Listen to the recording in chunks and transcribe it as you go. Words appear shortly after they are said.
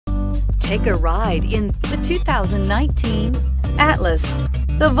Take a ride in the 2019 Atlas.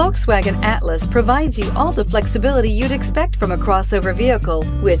 The Volkswagen Atlas provides you all the flexibility you'd expect from a crossover vehicle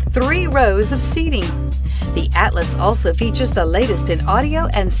with 3 rows of seating. The Atlas also features the latest in audio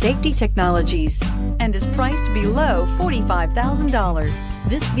and safety technologies and is priced below $45,000.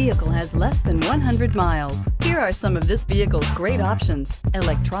 This vehicle has less than 100 miles. Here are some of this vehicle's great options: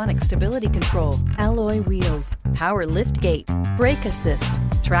 electronic stability control, alloy wheels, power liftgate, brake assist,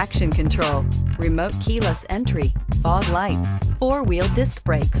 traction control, remote keyless entry, fog lights, 4-wheel disc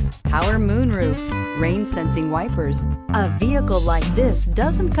brakes, power moonroof, rain sensing wipers. A vehicle like this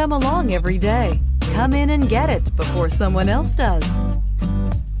doesn't come along every day. Come in and get it before someone else does.